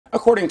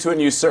According to a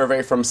new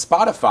survey from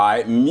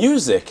Spotify,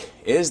 music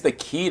is the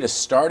key to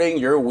starting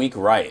your week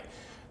right.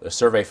 The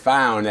survey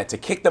found that to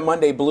kick the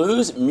Monday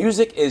blues,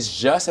 music is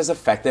just as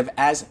effective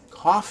as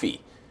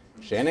coffee.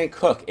 Shanon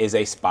Cook is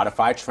a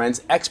Spotify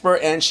trends expert,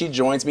 and she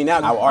joins me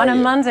now. How are you? On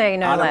a Monday,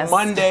 no less.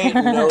 On a Monday,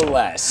 no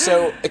less.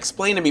 So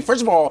explain to me,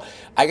 first of all,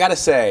 I gotta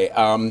say,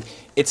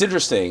 it's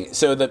interesting.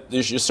 So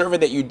your survey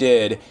that you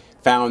did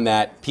found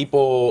that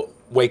people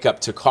wake up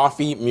to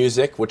coffee,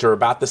 music, which are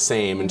about the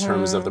same in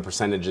terms of the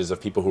percentages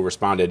of people who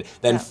responded,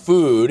 then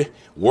food,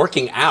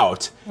 working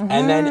out,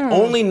 and then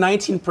only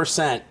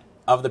 19%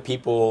 of the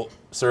people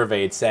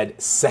surveyed said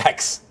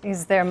sex.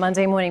 Is their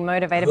Monday morning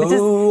motivator.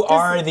 Who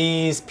are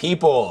these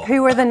people?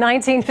 Who are the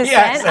 19%?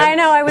 Yes, I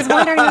know, I was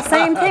wondering the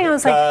same thing. I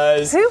was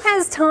like, who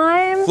has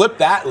time? Flip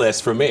that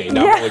list for me.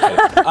 No, I'm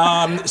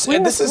really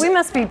kidding. We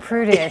must be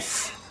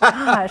prudish.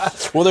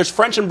 Gosh. Well, there's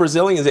French and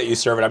Brazilians that you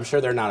surveyed. I'm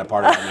sure they're not a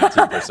part of that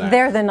 19%.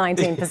 They're the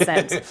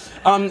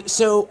 19%.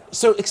 So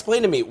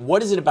explain to me,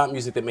 what is it about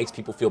music that makes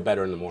people feel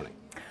better in the morning?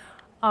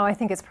 Oh, I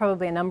think it's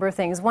probably a number of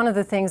things. One of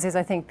the things is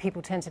I think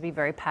people tend to be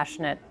very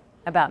passionate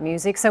about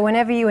music. So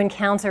whenever you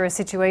encounter a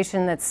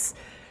situation that's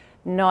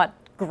not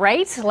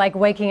great, like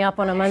waking up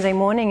on a Monday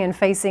morning and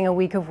facing a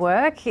week of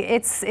work,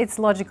 it's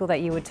logical that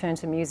you would turn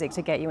to music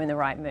to get you in the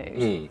right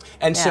mood.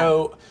 And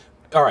so,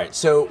 all right,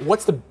 so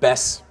what's the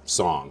best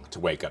song to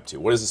wake up to?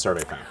 What is the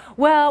survey found?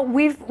 Well,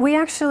 we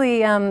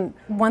actually,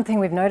 one thing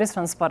we've noticed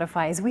on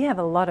Spotify is we have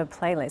a lot of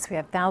playlists. We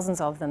have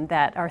thousands of them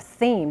that are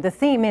themed. The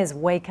theme is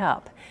wake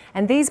up.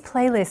 And these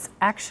playlists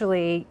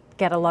actually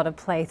get a lot of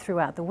play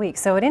throughout the week.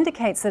 So it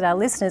indicates that our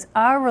listeners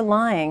are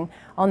relying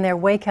on their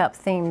wake up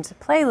themed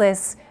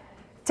playlists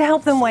to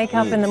help them wake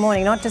up in the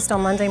morning, not just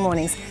on Monday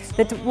mornings.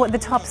 The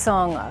top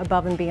song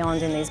above and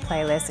beyond in these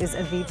playlists is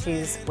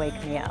Avicii's Wake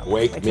Me Up.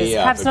 Wake Me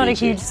Up, perhaps not a Avicii.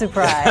 huge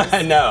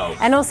surprise. No.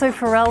 And also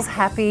Pharrell's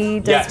Happy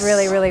does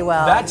really, really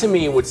well. That to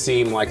me would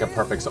seem like a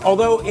perfect song.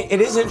 Although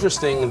it is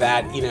interesting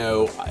that, you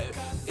know,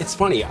 it's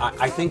funny,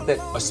 I think that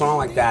a song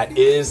like that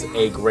is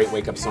a great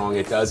wake-up song.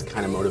 It does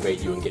kind of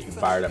motivate you and get you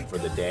fired up for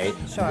the day.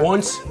 Sure.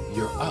 Once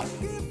you're up.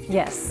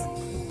 Yes.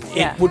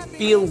 It would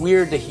feel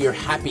weird to hear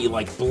Happy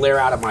like blare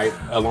out of my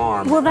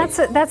alarm. Well, that's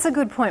a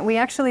good point. We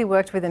actually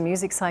worked with a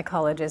music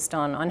psychologist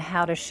on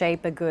how to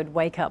shape a good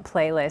wake-up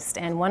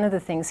playlist, and one of the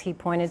things he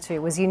pointed to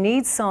was you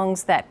need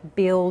songs that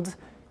build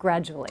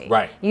gradually.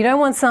 Right. You don't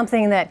want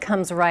something that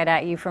comes right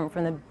at you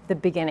from the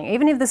beginning,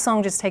 even if the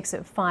song just takes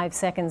it 5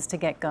 seconds to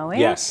get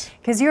going. Yes.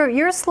 Because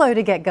you're slow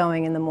to get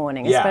going in the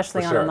morning,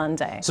 especially on a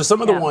Monday. So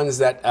some of the ones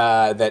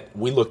that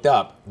we looked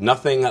up,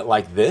 nothing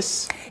like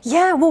this.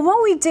 Yeah, well,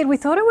 what we did, we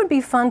thought it would be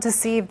fun to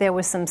see if there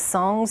were some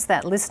songs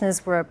that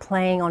listeners were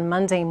playing on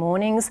Monday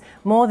mornings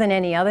more than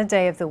any other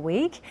day of the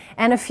week.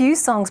 And a few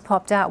songs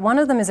popped out. One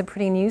of them is a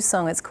pretty new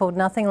song. It's called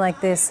Nothing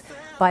Like This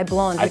by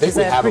Blonde, I which think is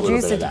we a have producer.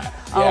 a little bit of that.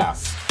 Yeah.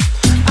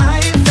 I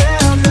ain't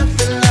felt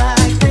nothing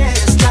like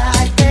this,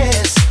 like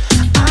this.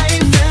 I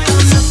ain't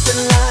felt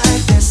something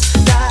like this,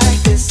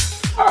 like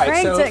this. All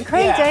right,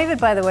 Craig David,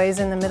 by the way, is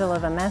in the middle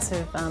of a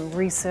massive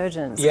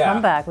resurgence,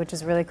 comeback, which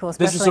is really cool.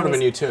 This is sort of a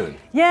new tune.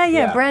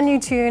 Yeah, brand new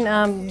tune.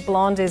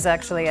 Blonde is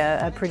actually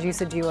a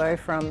producer duo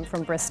from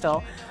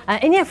Bristol.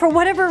 And yeah, for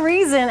whatever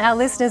reason, our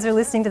listeners are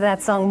listening to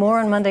that song more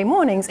on Monday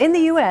mornings in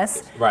the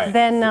US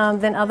than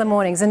other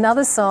mornings.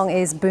 Another song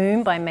is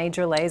Boom by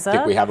Major Lazer. I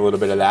think we have a little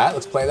bit of that.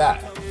 Let's play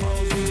that.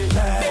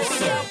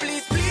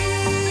 Please,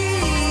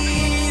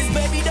 please,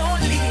 baby,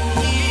 don't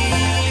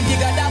leave. You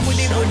got that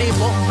booty,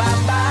 boom,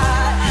 bam,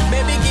 bam.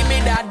 Baby, give me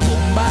that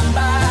boom, bam,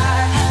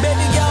 bam.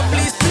 Baby girl,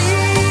 please,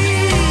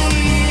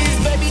 please,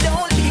 baby,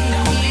 don't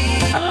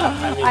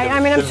leave. I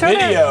mean, I'm sure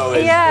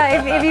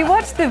that, if you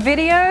watch the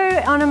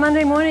video on a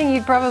Monday morning,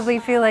 you'd probably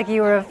feel like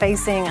you were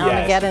facing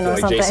Armageddon or like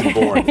something. Jason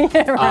Bourne.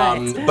 Yeah,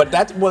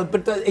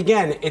 right.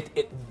 Again,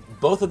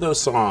 both of those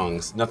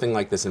songs, Nothing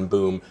Like This and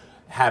Boom,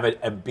 have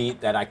a beat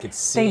that I could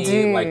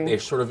see, like they're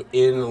sort of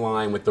in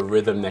line with the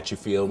rhythm that you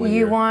feel when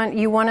you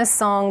want a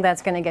song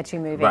that's going to get you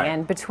moving,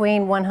 and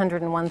between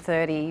 100 and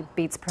 130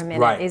 beats per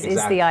minute is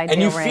the ideal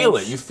And you range. feel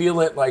it. You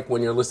feel it like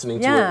when you're listening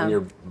to it, when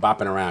you're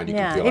bopping around. You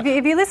can feel it.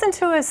 If you listen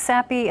to a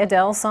sappy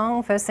Adele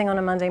song first thing on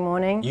a Monday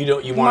morning, you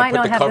want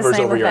to put the covers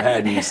over your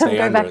head and stay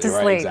go under back it. to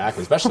sleep. Right,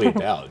 exactly. Especially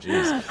Adele.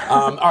 Jeez.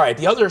 All right.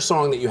 The other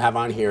song that you have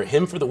on here,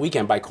 "Hymn for the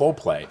Weekend" by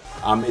Coldplay.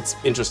 It's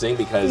interesting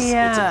because it's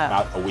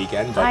about a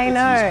weekend, but it's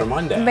used for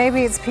Monday.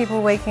 Maybe it's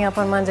people waking up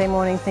on Monday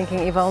morning thinking,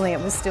 if only it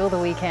was still the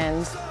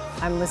weekend,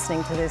 I'm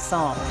listening to this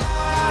song.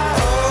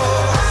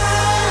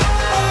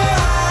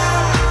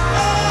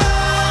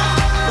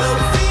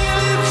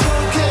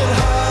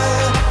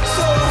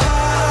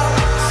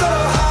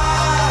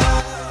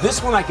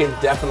 This one I can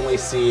definitely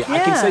see. I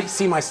can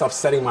see myself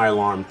setting my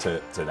alarm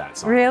to that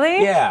song.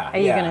 Really? Yeah. Are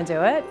you going to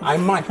do it? I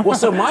might. Well,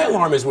 so my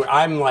alarm is where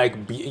I'm like,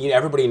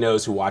 everybody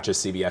knows who watches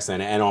CBSN,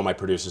 and all my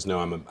producers know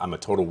I'm a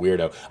total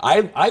weirdo.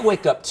 I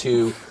wake up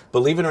to,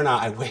 believe it or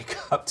not, I wake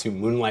up to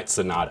Moonlight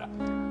Sonata.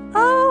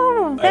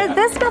 Oh,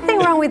 There's nothing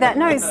wrong with that.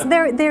 No,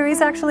 there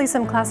is actually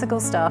some classical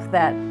stuff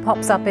that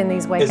pops up in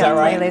these wake up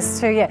playlists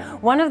too. Yeah,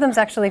 one of them's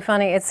actually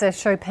funny. It's a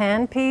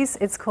Chopin piece.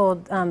 It's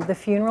called the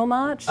Funeral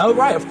March. Oh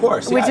right, of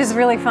course. Which is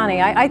really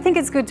funny. I think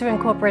it's good to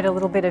incorporate a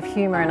little bit of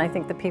humor, and I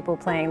think the people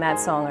playing that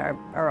song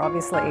are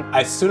obviously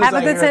as soon as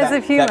have a good sense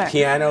of humor. That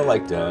piano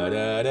like da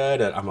da da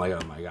da, I'm like,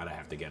 oh my god, I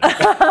have to get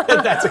up.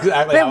 That's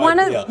exactly how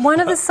I feel. One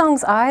of the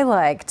songs I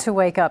like to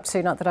wake up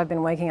to, not that I've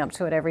been waking up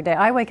to it every day,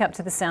 I wake up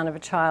to the sound of a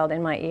child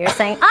in my ear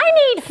saying,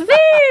 I need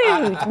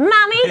food!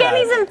 Mommy, give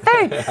me some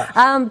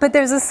food! But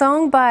there's a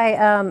song by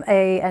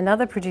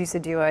another producer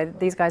duo.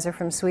 These guys are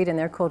from Sweden.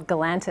 They're called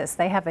Galantis.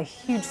 They have a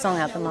huge song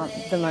out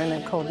the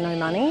moment called No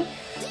Money.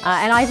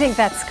 And I think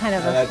that's kind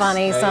of a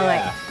funny song.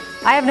 Like,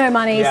 I have no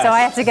money, so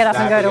I have to get up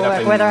and go to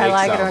work, whether I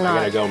like it or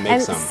not.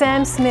 And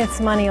Sam Smith's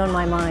Money on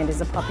My Mind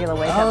is a popular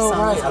wake-up song.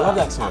 Oh, right. I love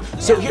that song.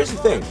 So here's the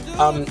thing.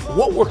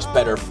 What works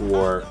better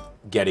for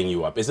getting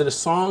you up? Is it a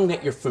song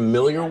that you're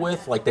familiar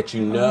with, like that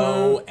you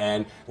know,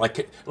 and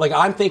like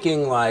I'm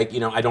thinking like,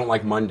 you know, I Don't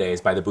Like Mondays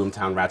by the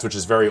Boomtown Rats, which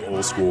is very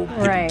old school.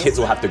 Kids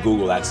will have to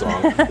Google that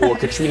song. Or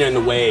Katrina and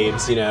the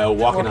Waves, you know,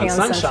 Walking on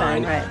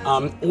Sunshine.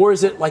 Or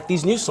is it like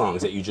these new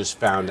songs that you just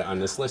found on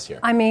this list here?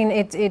 I mean,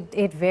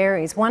 it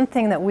varies. One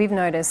thing that we've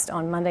noticed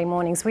on Monday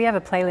mornings, we have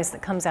a playlist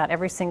that comes out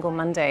every single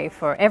Monday.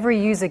 For every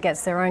user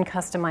gets their own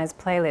customized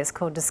playlist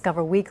called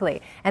Discover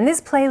Weekly. And this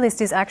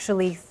playlist is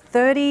actually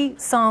 30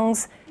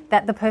 songs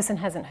that the person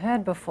hasn't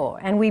heard before.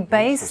 And we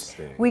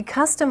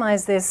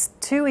customize this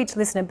to each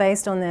listener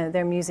based on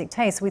their music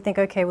taste. We think,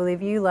 okay, well,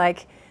 if you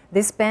like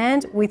this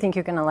band, we think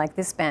you're gonna like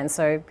this band.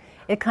 So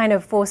it kind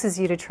of forces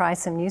you to try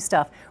some new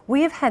stuff.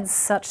 We have had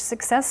such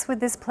success with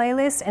this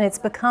playlist, and it's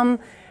become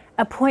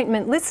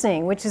appointment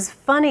listening, which is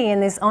funny in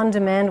this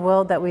on-demand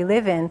world that we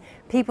live in.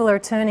 People are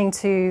turning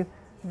to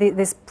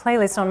this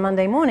playlist on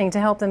Monday morning to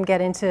help them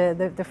get into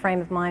the frame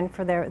of mind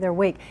for their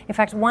week. In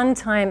fact, one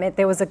time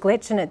there was a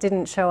glitch and it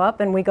didn't show up,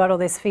 and we got all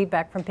this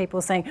feedback from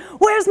people saying,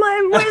 where's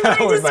my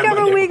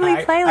Discover Weekly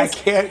playlist? I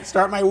can't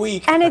start my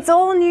week. And it's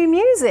all new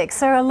music.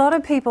 So a lot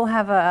of people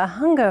have a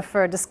hunger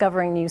for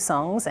discovering new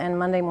songs, and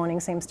Monday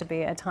morning seems to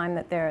be a time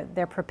that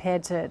they're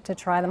prepared to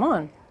try them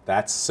on.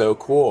 That's so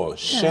cool.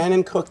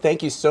 Shanon Cook,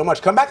 thank you so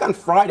much. Come back on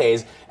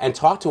Fridays and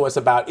talk to us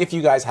about if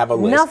you guys have a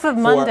list. Enough of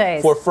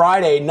Mondays. For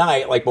Friday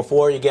night, like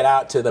before you get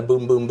out to the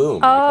boom, boom, boom.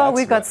 Oh,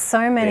 we've got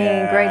so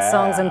many great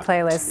songs and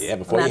playlists. Yeah,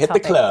 before you hit the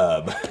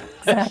club.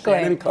 Exactly.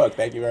 Shanon Cook,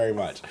 thank you very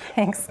much.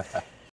 Thanks.